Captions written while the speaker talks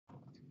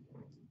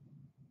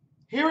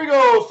Here we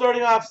go,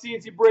 starting off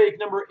CNC break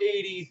number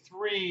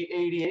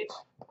 8388.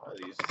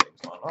 These things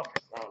on up,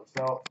 round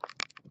felt.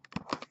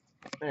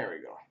 There we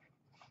go.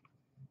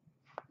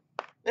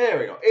 There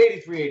we go,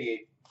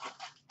 8388.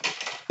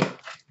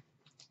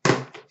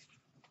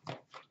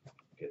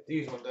 Get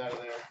these ones out of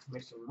there,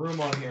 make some room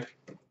on here.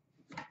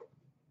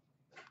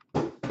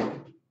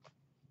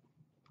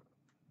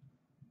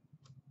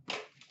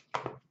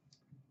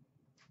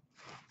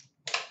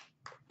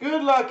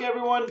 Good luck,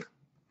 everyone.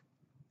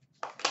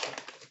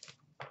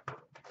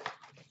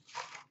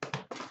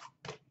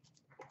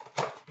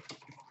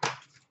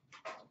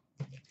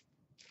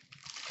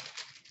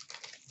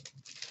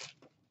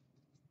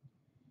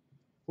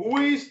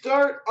 We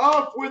start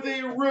off with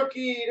a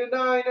rookie to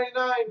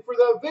 999 for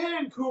the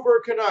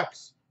Vancouver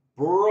Canucks,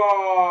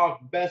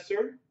 Brock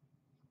Besser.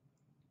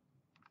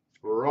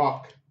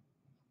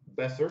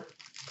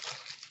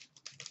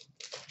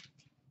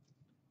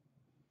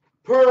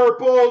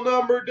 Purple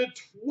number to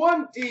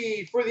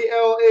 20 for the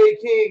LA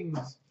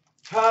Kings,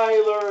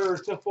 Tyler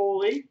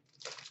Toffoli.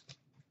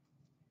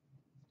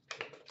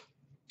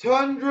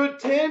 Tundra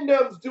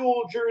Tandems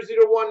dual jersey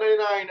to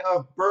 199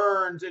 of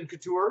Burns and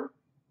Couture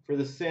for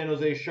the San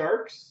Jose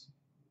Sharks.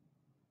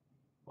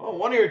 Oh,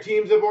 one of your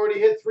teams have already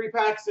hit 3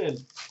 packs in.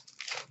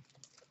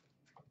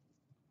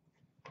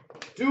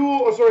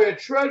 A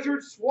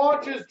treasured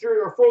swatches jersey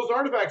or frozen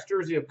artifacts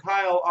jersey of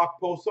Kyle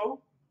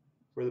Okposo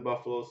for the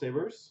Buffalo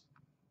Sabres.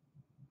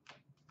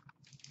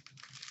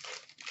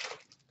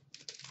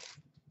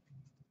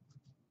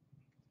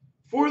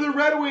 For the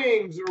Red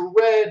Wings,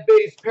 red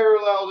base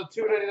parallel to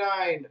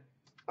 299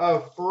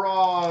 of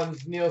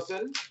Franz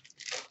Nielsen.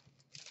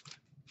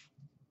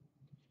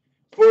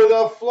 For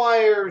the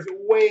Flyers,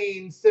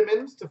 Wayne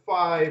Simmons to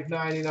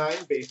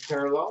 599 base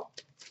parallel.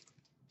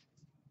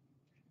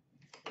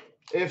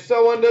 If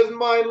someone doesn't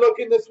mind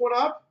looking this one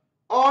up,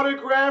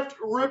 autographed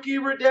rookie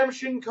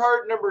redemption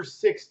card number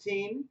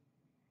 16.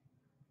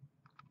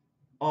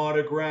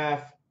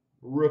 Autograph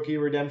rookie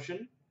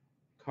redemption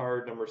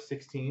card number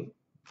 16.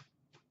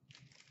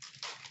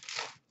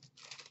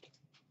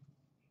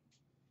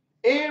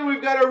 And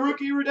we've got a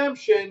rookie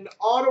redemption,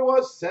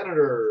 Ottawa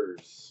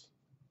Senators.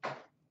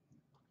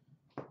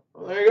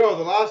 Well, there you go.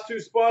 The last 2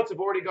 spots have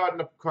already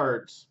gotten up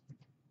cards.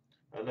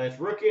 A nice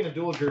rookie and a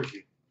dual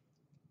jersey.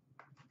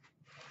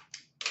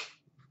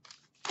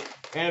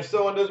 And if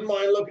someone doesn't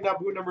mind looking up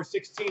who number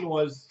 16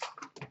 was,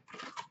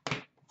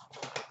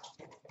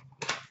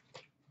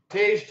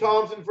 Tage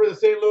Thompson for the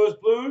St. Louis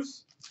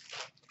Blues.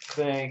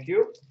 Thank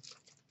you.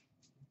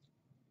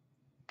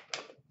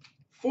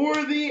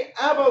 For the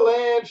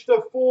Avalanche,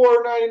 the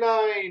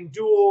 499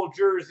 dual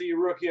jersey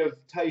rookie of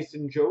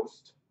Tyson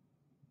Jost.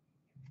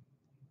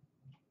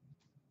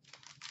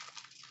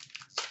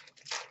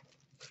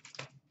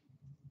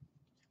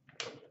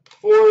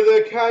 For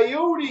the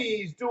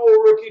Coyotes, dual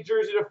rookie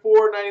jersey to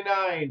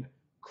 499,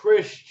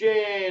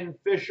 Christian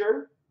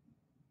Fischer.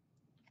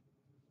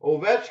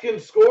 Ovechkin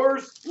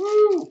scores.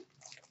 Woo!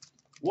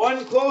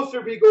 One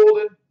closer, be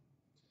golden.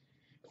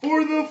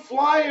 For the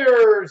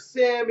Flyers,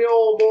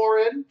 Samuel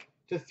Morin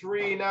to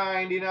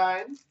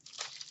 399.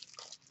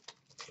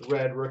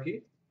 Red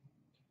rookie.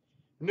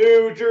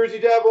 New Jersey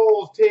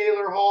Devils,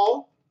 Taylor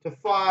Hall to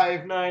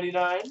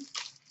 599.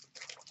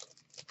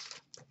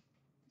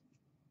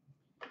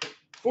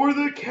 For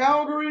the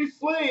Calgary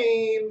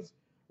Flames,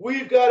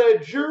 we've got a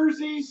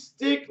jersey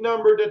stick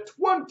number to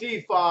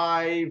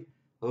 25,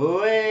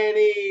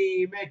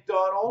 Lanny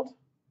McDonald.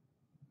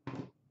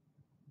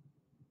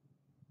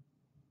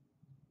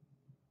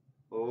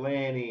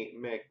 Lanny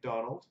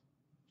McDonald.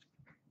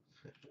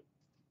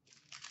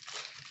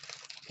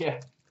 Yeah.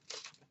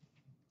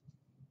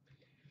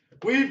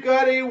 We've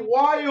got a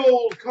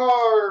wild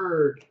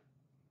card,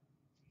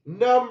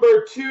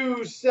 number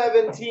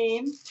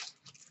 217.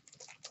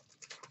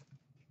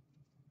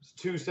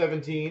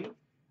 217.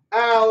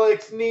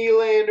 Alex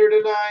Nylander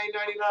to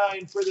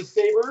 999 for the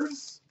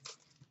Sabres.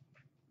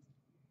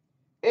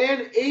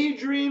 And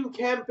Adrian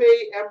Kempe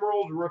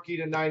Emerald rookie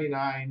to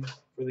 99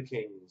 for the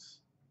Kings.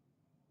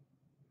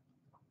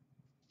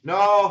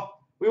 No,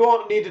 we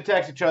won't need to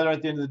text each other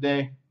at the end of the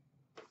day.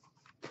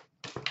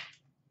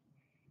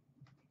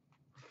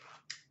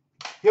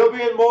 He'll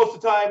be in most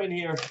of the time in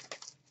here.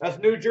 That's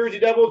New Jersey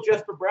Devils,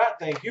 Jesper Bratt.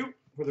 Thank you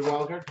for the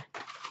wild card.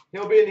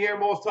 He'll be in here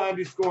most times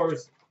he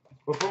scores.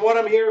 But from what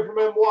I'm hearing from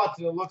M.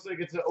 Watson, it looks like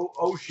it's an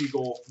Oshie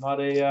goal,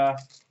 not a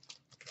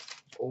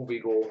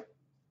Ovi goal.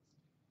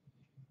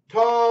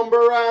 Tom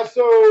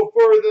Barrasso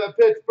for the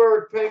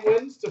Pittsburgh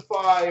Penguins to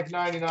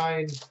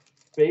 599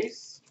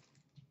 base.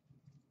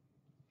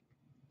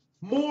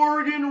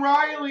 Morgan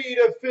Riley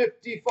to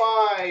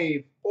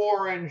 55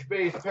 orange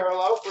base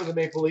parallel for the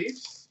Maple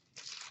Leafs.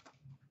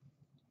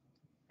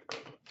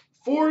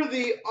 For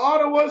the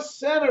Ottawa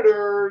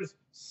Senators,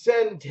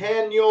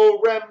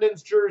 Centennial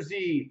Remnants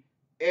jersey,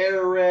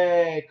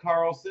 Erik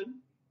Karlsson.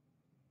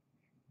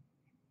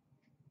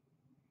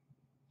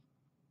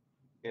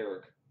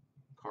 Erik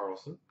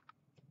Karlsson.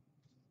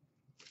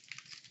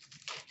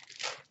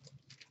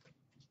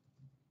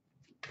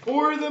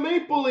 For the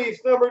Maple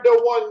Leafs, number to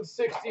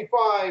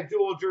 165,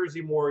 dual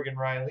jersey, Morgan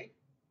Riley.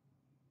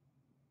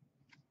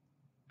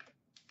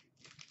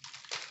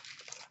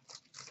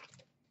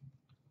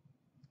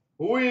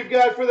 We've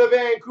got for the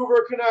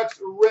Vancouver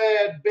Canucks,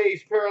 red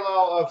base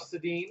parallel of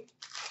Sedin,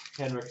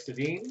 Henrik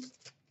Sedin.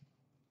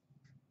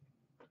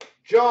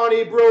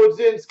 Johnny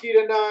Brodzinski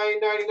to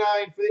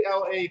 9.99 for the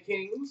LA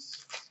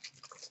Kings.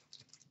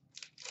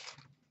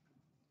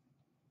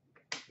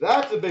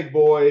 That's a big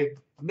boy.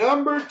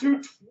 Number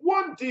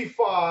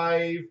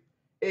 225,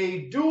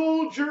 a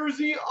dual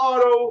jersey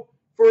auto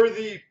for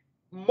the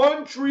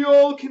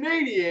Montreal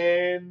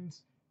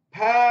Canadiens,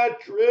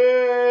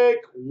 Patrick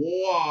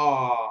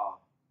Waugh.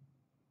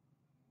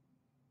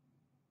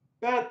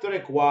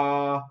 Patrick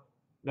Waugh,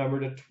 number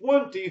to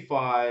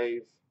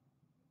 25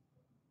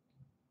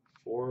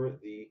 for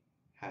the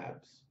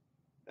Habs.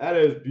 That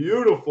is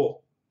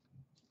beautiful.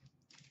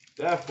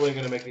 Definitely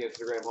going to make the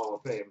Instagram Hall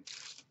of Fame.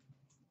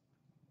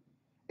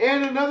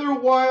 And another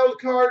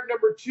wild card,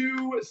 number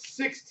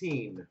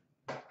 216.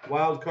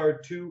 Wild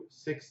card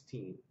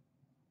 216.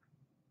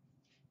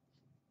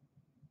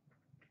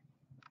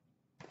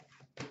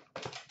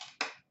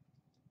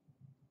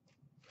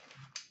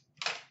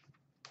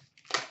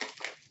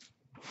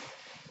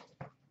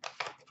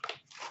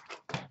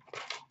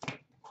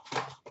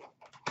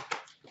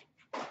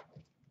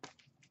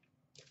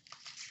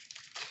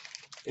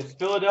 It's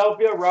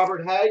Philadelphia,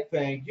 Robert Hagg,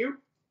 thank you.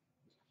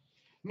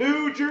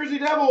 New Jersey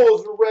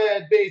Devils,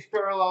 red base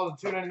parallel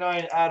to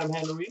 299, Adam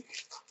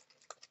Henrique.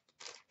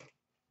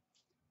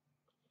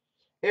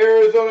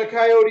 Arizona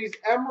Coyotes,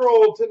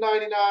 emerald to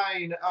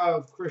 99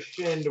 of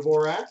Christian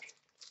Dvorak.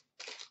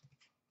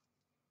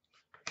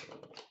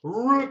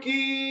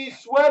 Rookie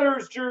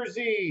sweaters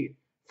jersey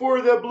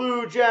for the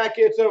Blue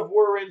Jackets of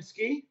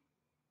Werenski.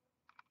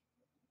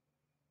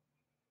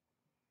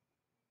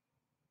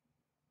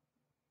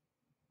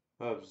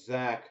 Of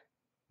Zach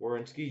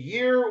Werenski.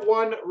 Year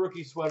 1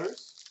 rookie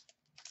sweaters.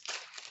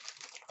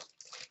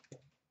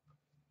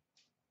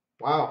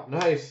 Wow,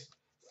 nice.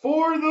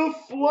 For the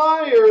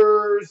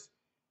Flyers,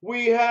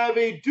 we have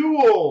a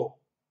dual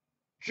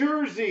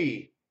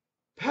jersey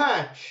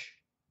patch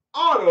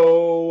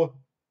auto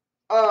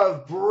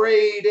of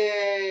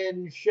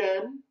Braden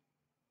Shen.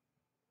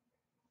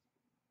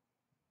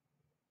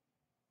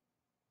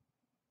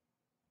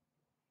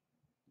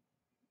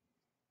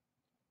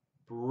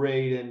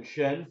 Braden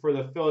Shen for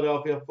the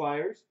Philadelphia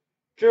Flyers.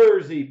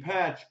 Jersey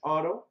patch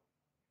auto.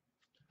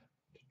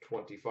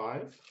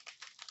 25.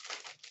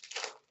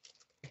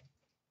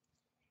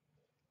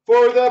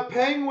 For the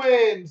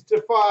Penguins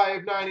to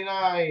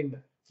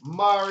 5.99,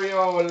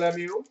 Mario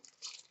Lemieux.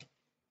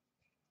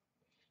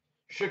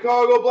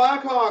 Chicago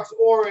Blackhawks,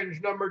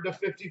 orange, numbered to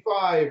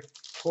 55,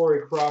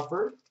 Corey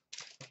Crawford.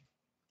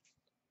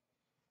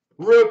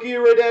 Rookie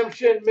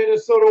redemption,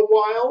 Minnesota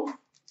Wild.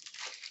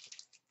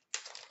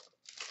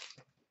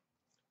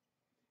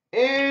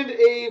 And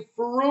a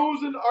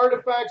Frozen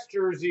Artifacts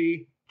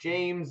jersey,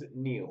 James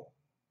Neal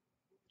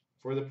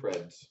for the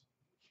Preds.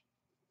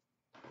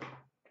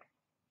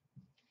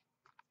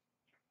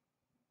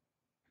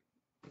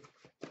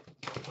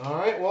 All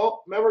right,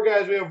 well, remember,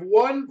 guys, we have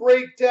one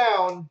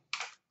breakdown,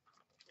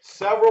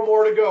 several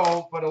more to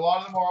go, but a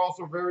lot of them are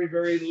also very,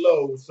 very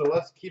low, so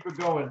let's keep it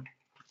going.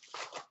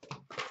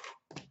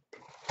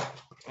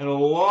 And a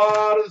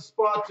lot of the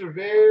spots are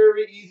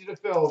very easy to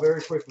fill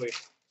very quickly.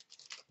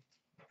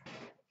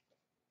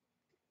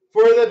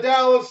 For the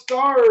Dallas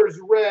Stars,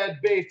 red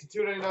base to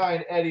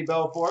 299, Eddie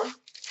Belfour.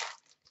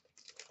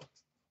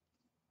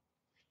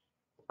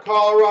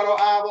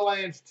 Colorado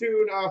Avalanche,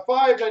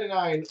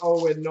 5.99,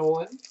 Owen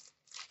Nolan.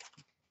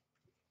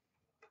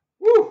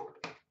 Woo!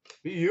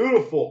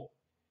 Beautiful.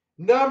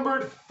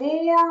 Numbered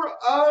 4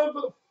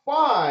 of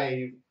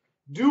 5.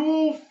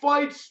 Dual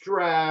fight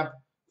strap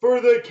for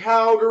the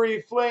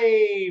Calgary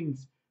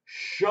Flames,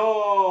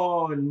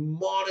 Sean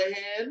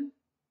Monahan.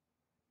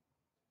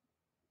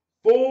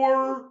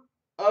 4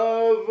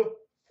 of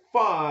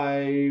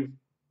 5,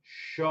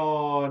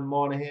 Sean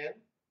Monahan.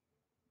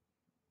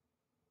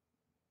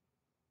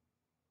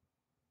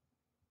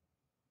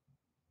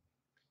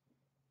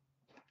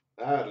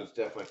 That is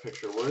definitely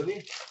picture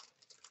worthy.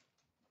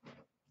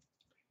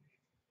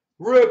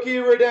 Rookie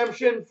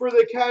redemption for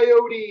the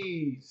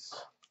Coyotes.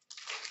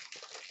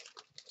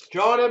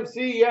 John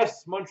MC,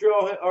 yes,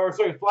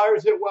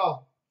 Flyers hit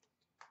well.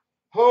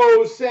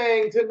 Ho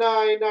Sang to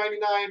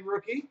 9.99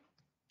 rookie.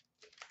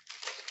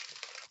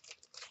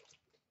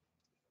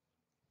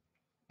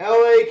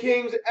 LA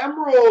Kings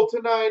emerald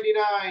to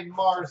 99,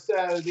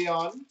 Marcel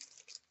Dion.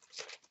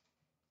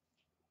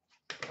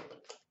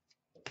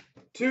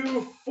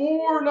 To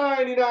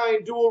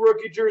 4.99 dual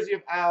rookie jersey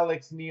of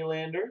Alex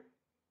Nylander.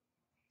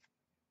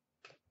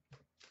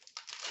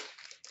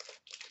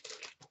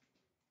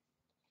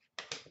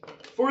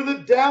 For the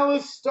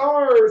Dallas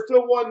Stars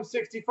to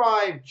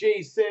 165,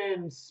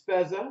 Jason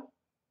Spezza.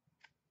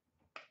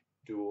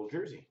 Dual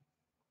jersey.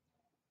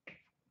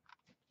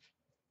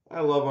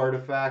 I love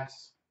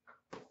Artifacts.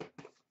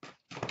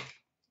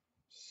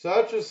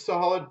 Such a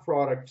solid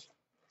product.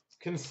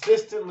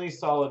 Consistently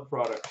solid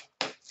product.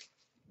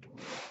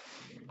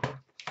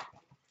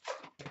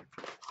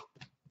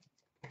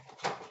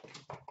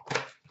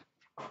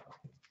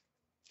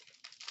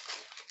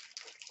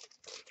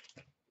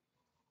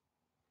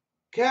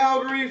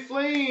 Calgary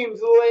Flames,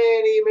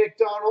 Lanny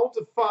McDonald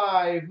to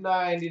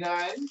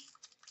 $5.99.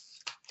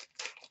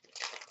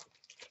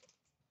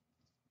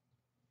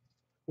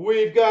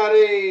 We've got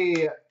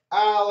a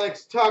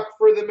Alex Tuck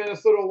for the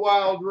Minnesota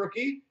Wild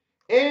rookie.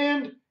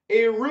 And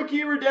a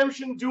rookie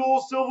redemption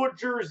dual silver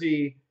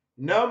jersey,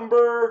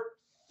 number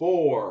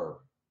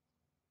 4.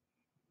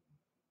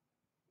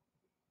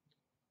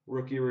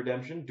 Rookie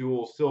redemption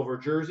dual silver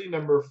jersey,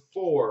 number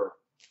 4.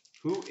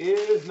 Who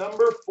is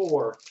number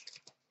 4?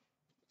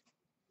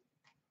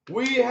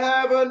 We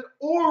have an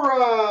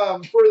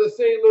Aurum for the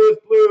St. Louis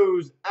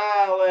Blues,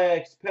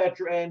 Alex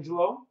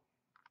Pietrangelo.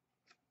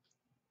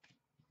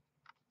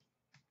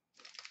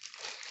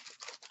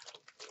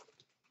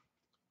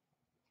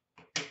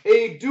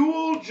 A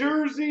dual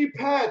jersey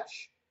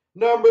patch,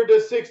 number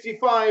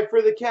 /65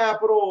 for the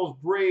Capitals,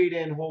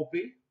 Braden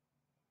Holtby.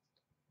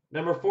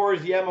 Number 4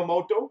 is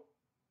Yamamoto.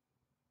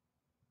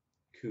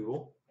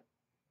 Cool.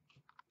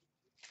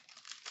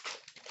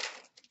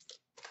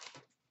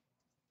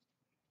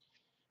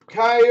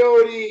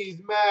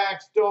 Coyotes,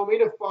 Max Domi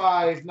to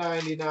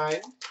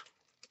 $5.99.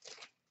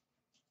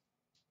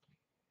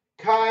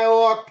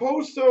 Kyle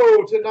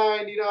Okposo to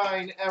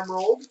 $99,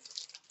 Emerald.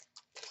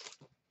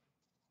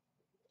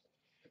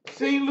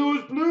 St.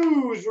 Louis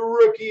Blues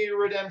rookie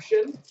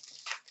redemption.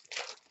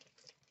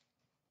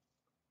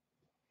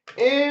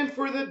 And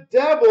for the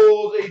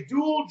Devils, a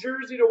dual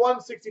jersey to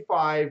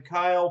 $165,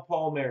 Kyle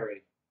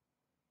Palmieri.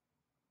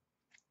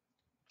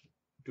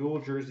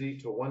 Dual jersey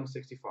to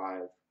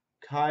 $165,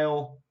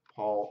 Kyle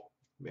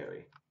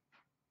Palmieri.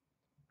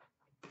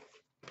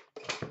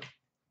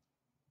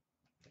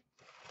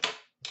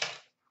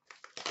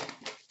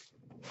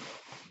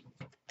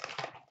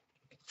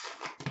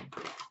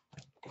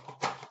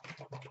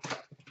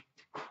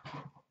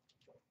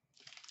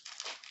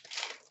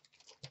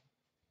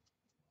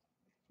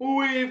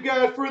 We've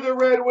got for the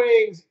Red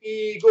Wings,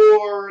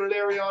 Igor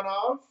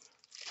Larionov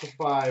to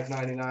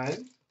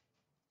 $5.99.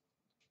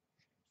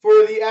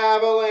 For the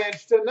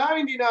Avalanche to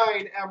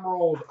 $99,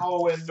 Emerald,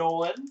 Owen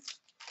Nolan.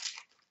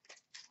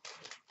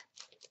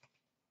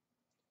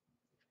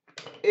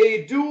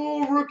 A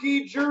dual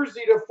rookie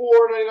jersey to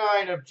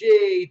 $4.99 of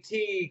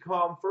JT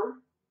Compher.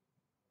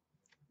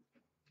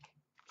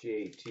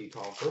 JT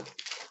Compher.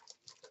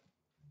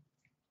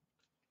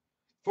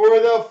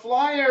 For the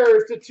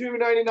Flyers to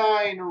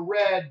 $2.99,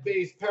 red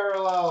base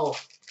parallel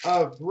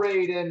of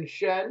Braden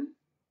Shen.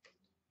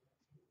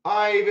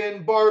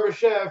 Ivan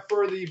Barbashev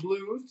for the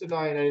Blues to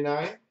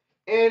 $9.99.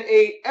 And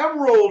a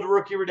Emerald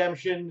rookie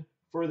redemption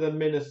for the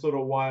Minnesota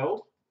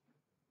Wild.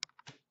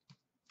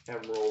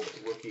 Emerald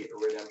rookie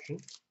redemption.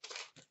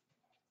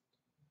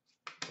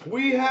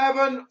 We have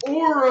an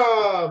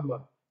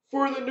Aurum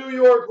for the New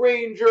York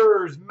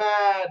Rangers,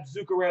 Matt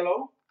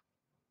Zuccarello.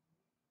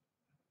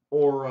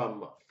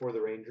 Aurum for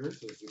the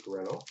Rangers,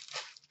 Zuccarello.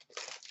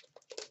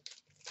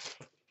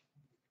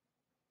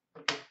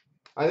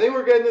 I think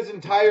we're getting this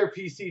entire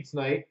PC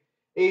tonight.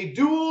 A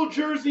dual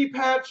jersey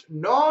patch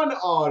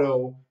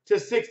non-auto to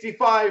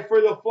 $65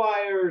 for the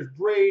Flyers,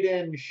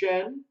 Braden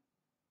Shen.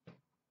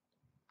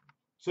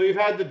 So you've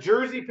had the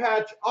jersey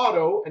patch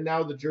auto and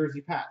now the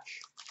jersey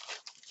patch.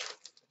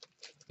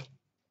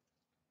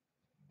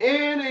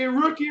 And a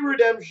rookie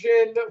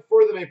redemption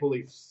for the Maple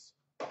Leafs.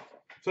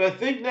 So I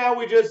think now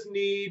we just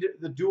need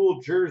the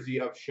dual jersey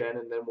of Shen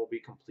and then we'll be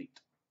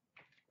complete.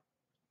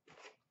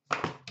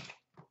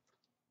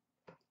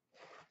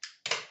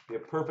 Be a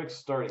perfect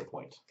starting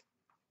point.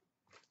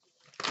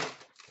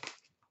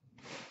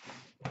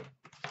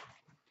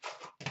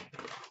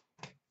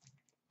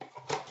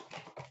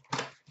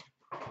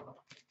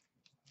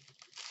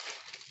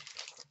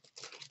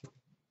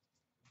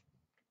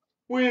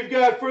 We've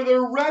got for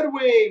the Red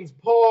Wings,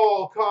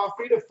 Paul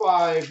Coffey to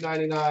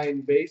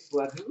 $5.99 base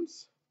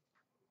legends.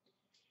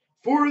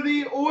 For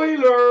the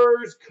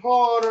Oilers,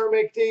 Connor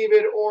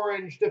McDavid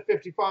orange to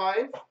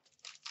 $55.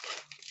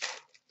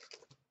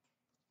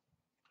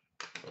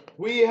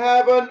 We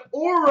have an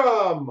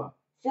Aurum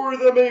for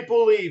the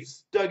Maple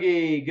Leafs,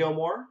 Dougie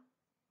Gilmour.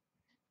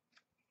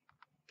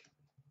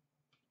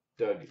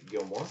 Doug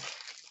Gilmour.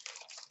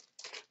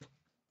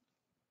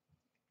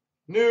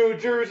 New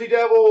Jersey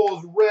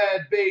Devils,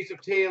 red base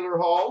of Taylor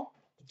Hall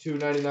to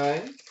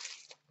 $2.99.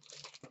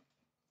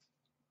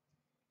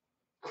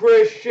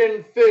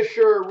 Christian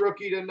Fisher,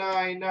 rookie to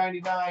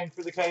 $9.99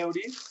 for the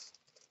Coyotes.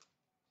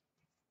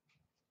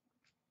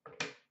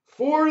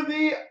 For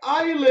the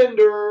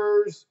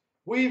Islanders,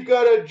 we've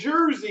got a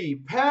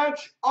jersey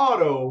patch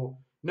auto,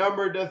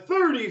 numbered to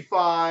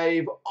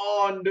 35,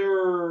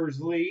 Anders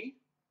Lee.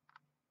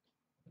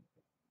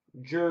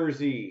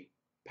 Jersey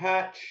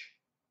patch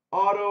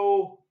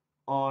auto,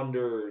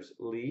 Anders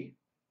Lee.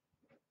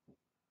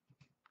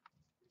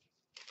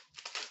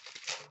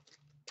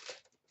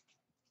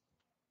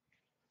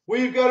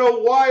 We've got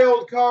a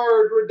wild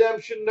card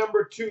redemption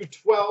number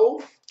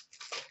 212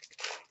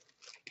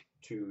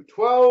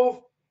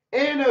 212.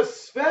 And a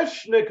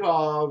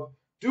Sveshnikov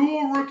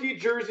dual rookie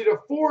jersey to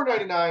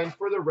 499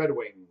 for the Red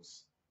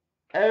Wings.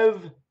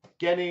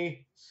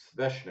 Evgeny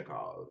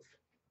Sveshnikov.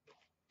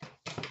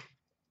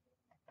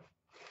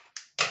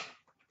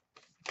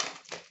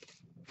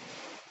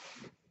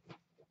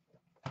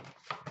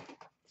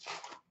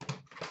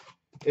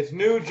 It's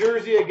New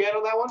Jersey again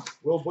on that one.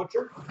 Will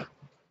Butcher.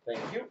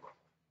 Thank you.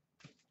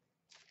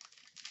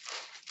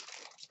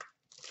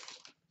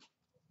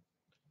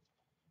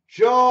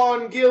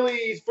 John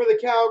Gillies for the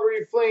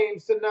Calgary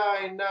Flames to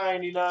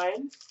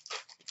 999.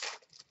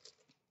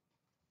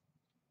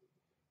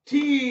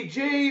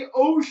 TJ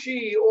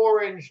Oshie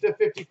orange to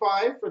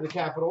 55 for the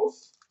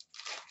Capitals.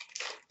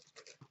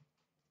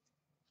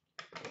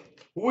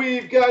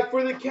 We've got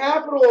for the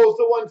Capitals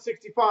the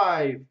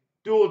 165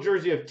 dual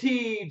jersey of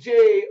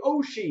TJ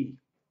Oshie.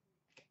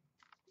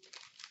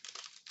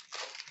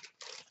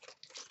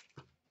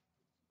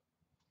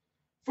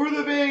 For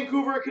the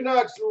Vancouver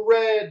Canucks,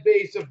 red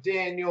base of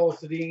Daniel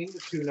Sedin to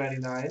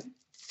 299.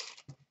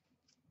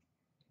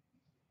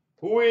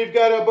 We've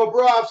got a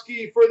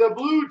Bobrovsky for the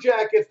Blue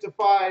Jackets to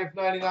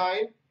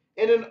 599.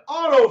 And an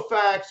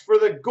Autofax for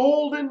the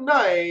Golden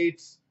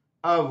Knights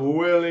of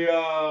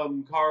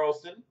William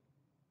Karlsson.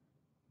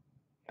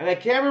 And I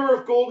can't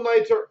remember if Golden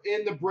Knights are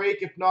in the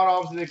break. If not,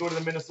 obviously they go to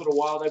the Minnesota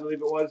Wild, I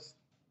believe it was.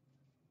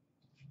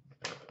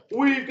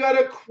 We've got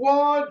a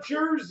quad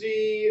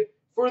jersey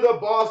for the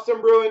Boston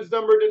Bruins,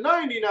 number to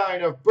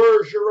 99 of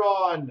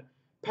Bergeron,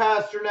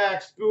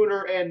 Pasternak,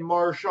 Spooner, and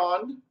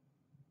Marchand.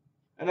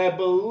 And I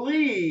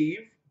believe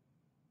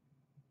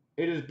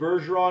it is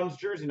Bergeron's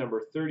jersey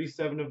number,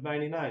 37 of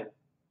 99.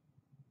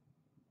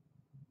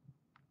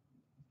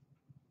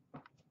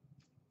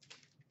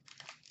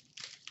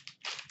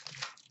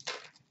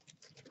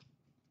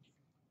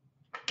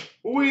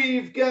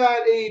 We've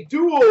got a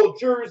dual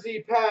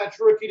jersey patch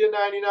rookie to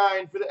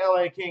 99 for the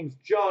LA Kings,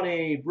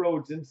 Johnny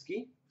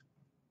Brodzinski.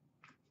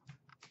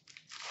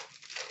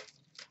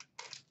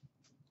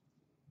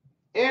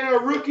 And a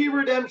rookie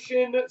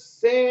redemption,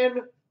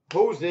 San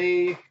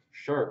Jose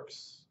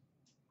Sharks.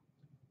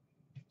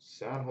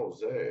 San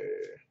Jose.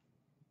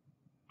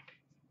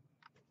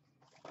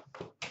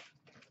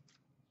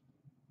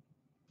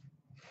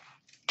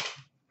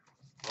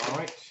 All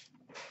right.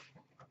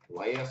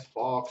 Last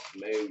box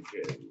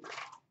mojo.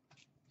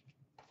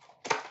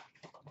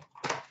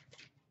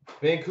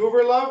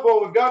 Vancouver love.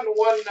 Well, we've gotten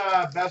one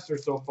Besser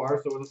so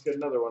far, so let's get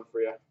another one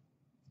for you.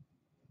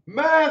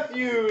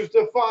 Matthews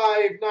to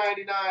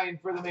 599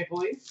 for the Maple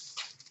Leafs.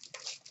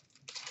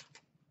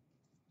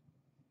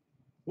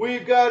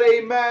 We've got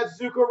a Matt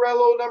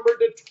Zuccarello number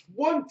to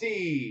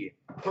 20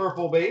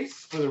 purple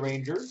base for the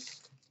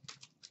Rangers.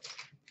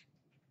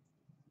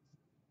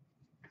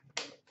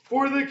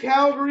 For the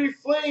Calgary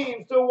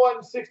Flames to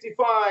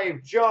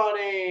 165,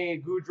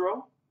 Johnny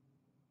Gaudreau.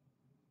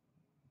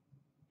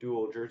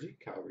 Dual jersey,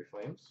 Calgary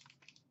Flames.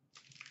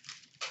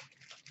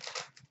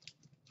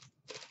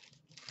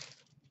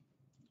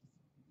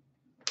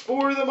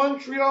 For the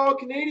Montreal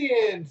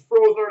Canadiens,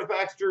 Frozen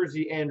Artifacts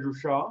jersey, Andrew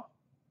Shaw.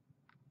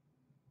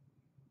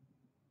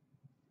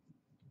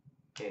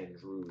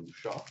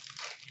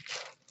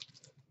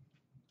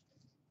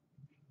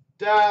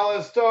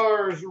 Dallas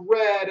Stars,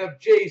 red of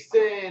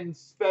Jason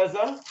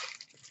Spezza.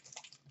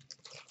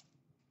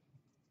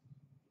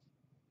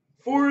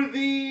 For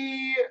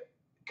the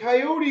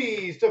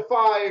Coyotes to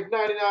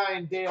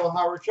 599, Dale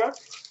Hawerchuk.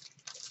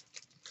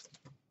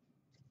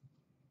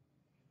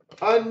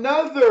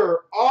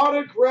 Another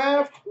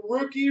autographed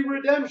rookie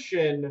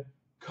redemption,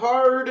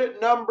 card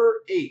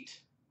number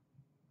 8.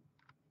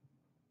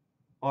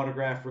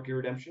 Autographed rookie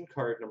redemption,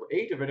 card number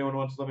 8. If anyone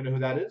wants to let me know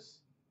who that is.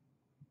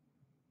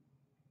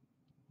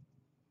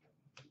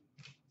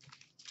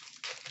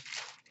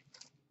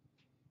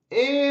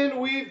 And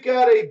we've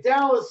got a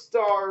Dallas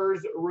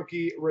Stars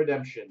rookie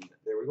redemption.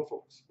 There we go,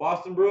 folks.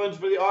 Boston Bruins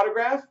for the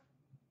autograph.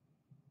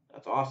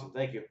 That's awesome.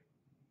 Thank you.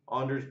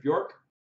 Anders Bjork.